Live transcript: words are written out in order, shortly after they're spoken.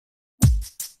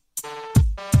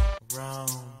Wrong.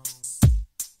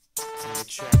 On the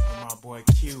track with my boy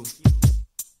Q.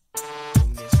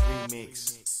 On this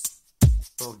remix.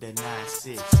 For the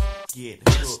 9-6. Get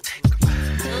hooked.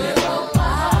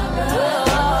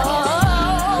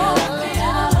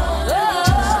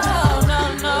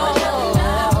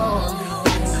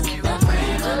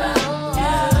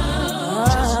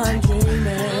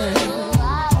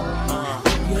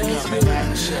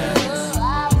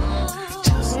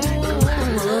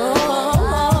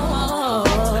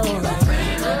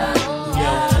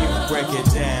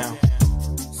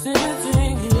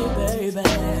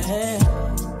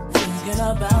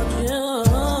 About you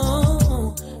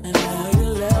and how you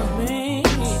left me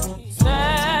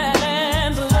sad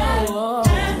and blue.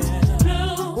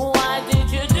 Why did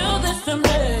you do this to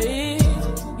me?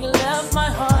 You left my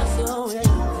heart so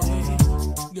empty.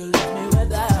 You left me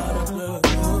without a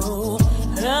clue,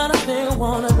 and I still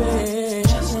wanna be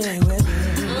with you.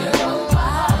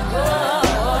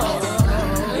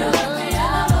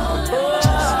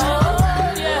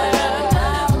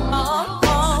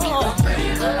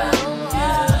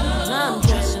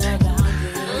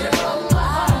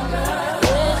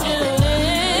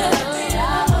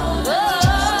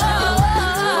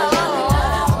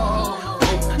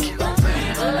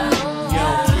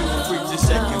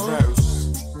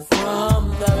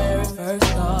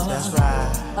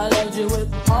 I loved you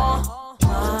with all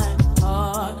my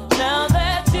heart. Now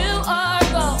that you are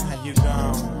gone, How you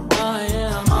gone? I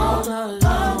am all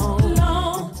alone.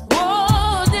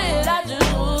 What did I do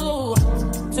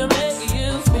to make you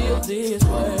feel this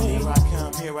way? Here I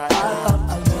come, here I come.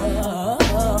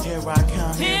 Here I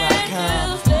come, here I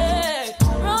come.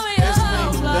 It's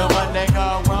me, the one they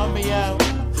call Romeo.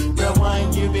 The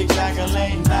one you be talking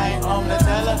late night on the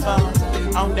telephone.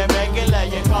 On the regular,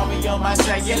 you call me on my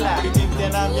cellular. You think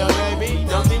that I'm your baby?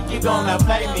 Don't think you gonna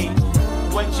play me.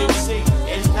 What you see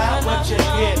is not what you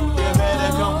get. You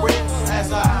better come with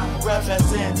as I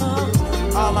represent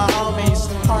all my homies.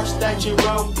 Parts that you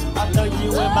wrote, I know you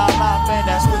in my mouth, and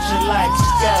that's what you like.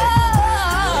 Go.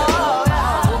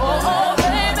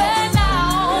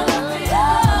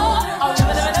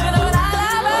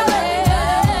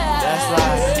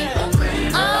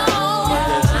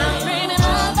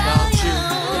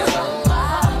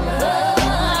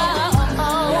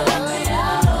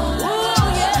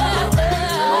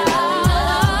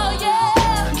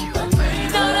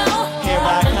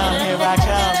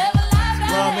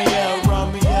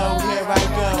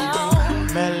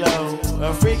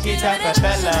 A freaky type of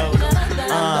fellow,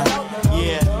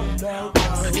 yeah.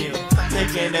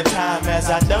 Taking the time as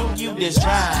I know you this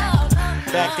time.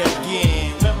 Back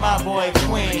again with my boy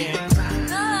Quinn,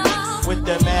 with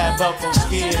the mad vocal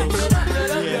skills,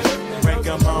 yeah. Break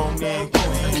 'em on in,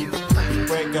 Quinn.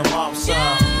 Break 'em off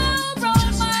some.